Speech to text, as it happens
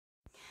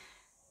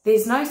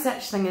There's no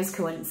such thing as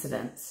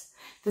coincidence.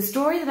 The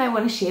story that I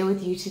want to share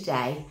with you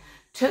today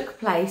took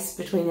place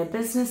between a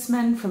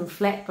businessman from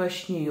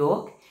Flatbush, New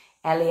York,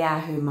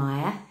 Eliyahu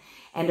Meyer,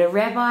 and a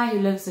rabbi who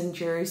lives in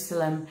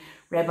Jerusalem,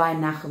 Rabbi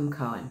Nachum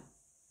Cohen.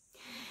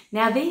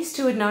 Now these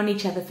two had known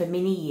each other for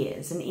many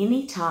years, and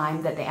any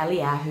time that the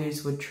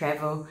Eliyahu would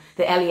travel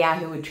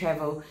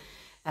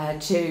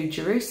to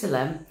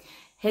Jerusalem,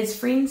 his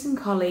friends and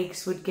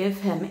colleagues would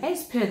give him,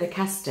 as per the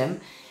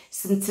custom,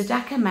 some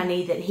Tzadaka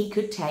money that he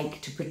could take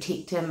to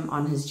protect him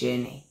on his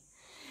journey.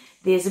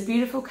 There's a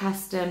beautiful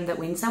custom that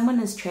when someone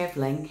is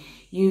travelling,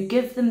 you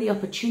give them the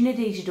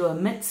opportunity to do a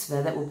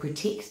mitzvah that will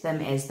protect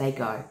them as they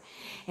go.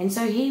 And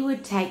so he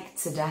would take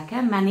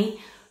Tzadaka money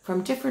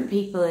from different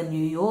people in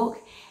New York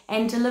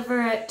and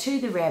deliver it to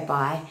the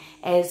rabbi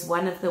as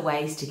one of the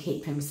ways to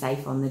keep him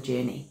safe on the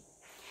journey.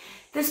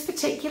 This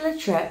particular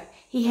trip,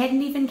 he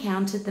hadn't even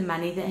counted the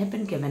money that had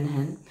been given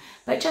him,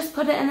 but just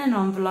put it in an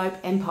envelope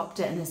and popped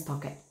it in his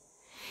pocket.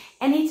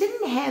 And he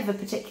didn't have a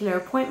particular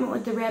appointment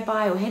with the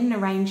rabbi or hadn't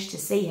arranged to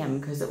see him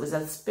because it was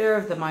a spur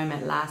of the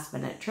moment last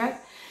minute trip,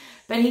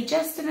 but he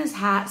just in his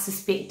heart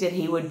suspected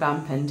he would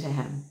bump into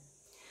him.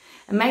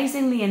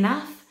 Amazingly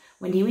enough,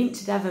 when he went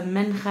to daven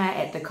mincha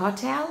at the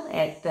Kotel,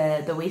 at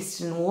the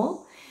Western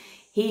Wall,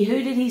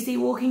 who did he see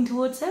walking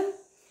towards him?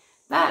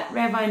 But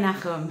Rabbi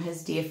Nachum,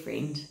 his dear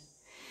friend.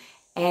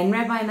 And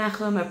Rabbi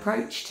Nachum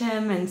approached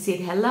him and said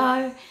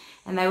hello,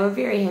 and they were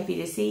very happy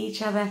to see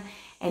each other,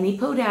 and he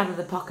pulled out of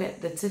the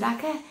pocket the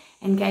tzedakah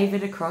and gave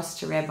it across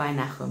to Rabbi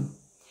Nachum.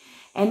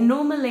 And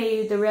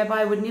normally the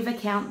rabbi would never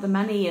count the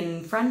money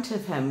in front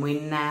of him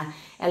when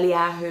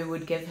Eliyahu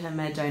would give him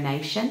a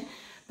donation,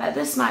 but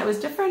this night was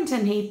different,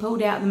 and he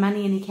pulled out the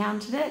money and he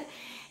counted it,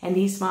 and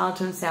he smiled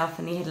to himself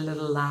and he had a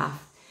little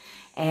laugh.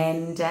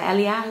 And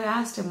Eliyahu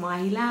asked him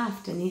why he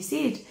laughed, and he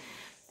said,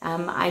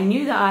 I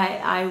knew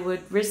that I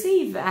would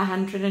receive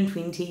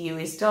 $120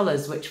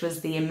 US, which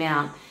was the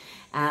amount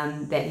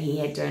that he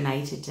had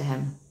donated to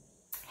him.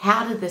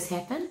 How did this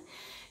happen?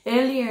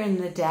 Earlier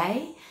in the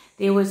day,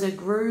 there was a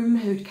groom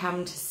who'd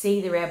come to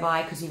see the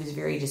rabbi because he was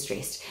very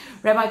distressed.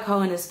 Rabbi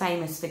Cohen is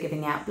famous for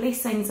giving out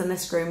blessings, and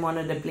this groom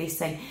wanted a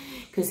blessing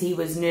because he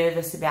was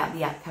nervous about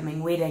the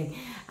upcoming wedding.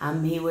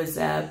 He was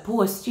a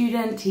poor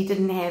student, he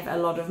didn't have a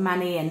lot of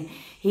money, and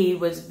he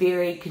was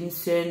very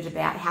concerned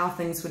about how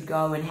things would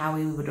go and how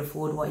he would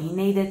afford what he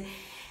needed.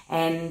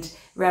 And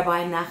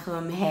Rabbi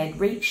Nachum had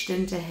reached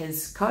into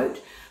his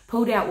coat,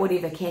 pulled out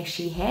whatever cash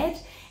he had,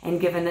 and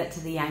given it to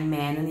the young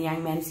man. And the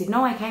young man said,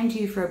 no, I came to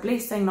you for a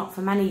blessing, not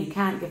for money, you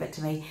can't give it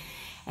to me.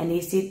 And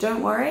he said,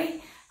 don't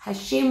worry,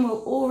 Hashem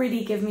will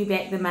already give me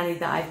back the money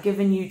that I've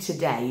given you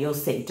today. You'll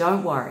see,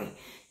 don't worry.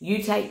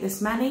 You take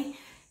this money,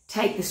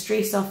 take the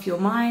stress off your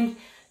mind,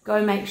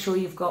 go make sure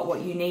you've got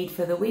what you need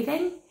for the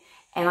wedding,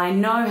 and I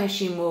know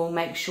Hashem will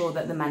make sure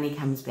that the money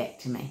comes back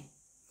to me.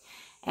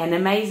 And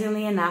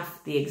amazingly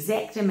enough, the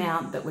exact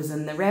amount that was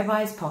in the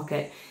rabbi's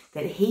pocket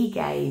that he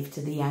gave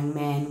to the young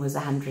man was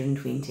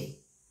 120.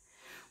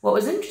 What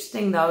was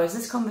interesting though is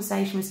this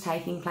conversation was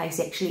taking place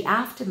actually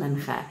after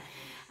mincha,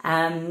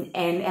 and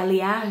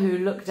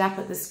Eliyahu looked up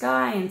at the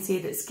sky and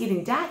said, it's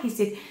getting dark. He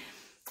said,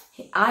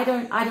 I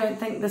don't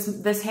think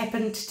this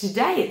happened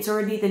today. It's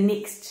already the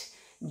next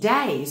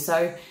day.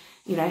 So,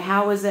 you know,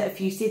 how was it if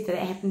you said that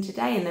it happened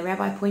today? And the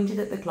rabbi pointed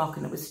at the clock,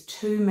 and it was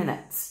 2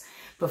 minutes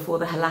before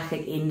the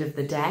halachic end of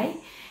the day.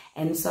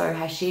 And so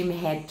Hashem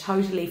had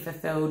totally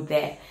fulfilled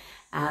that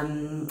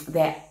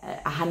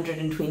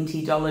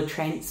 $120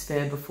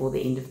 transfer before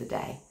the end of the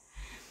day.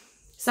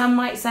 Some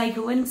might say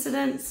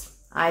coincidence.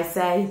 I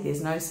say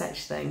there's no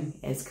such thing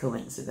as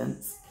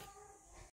coincidence.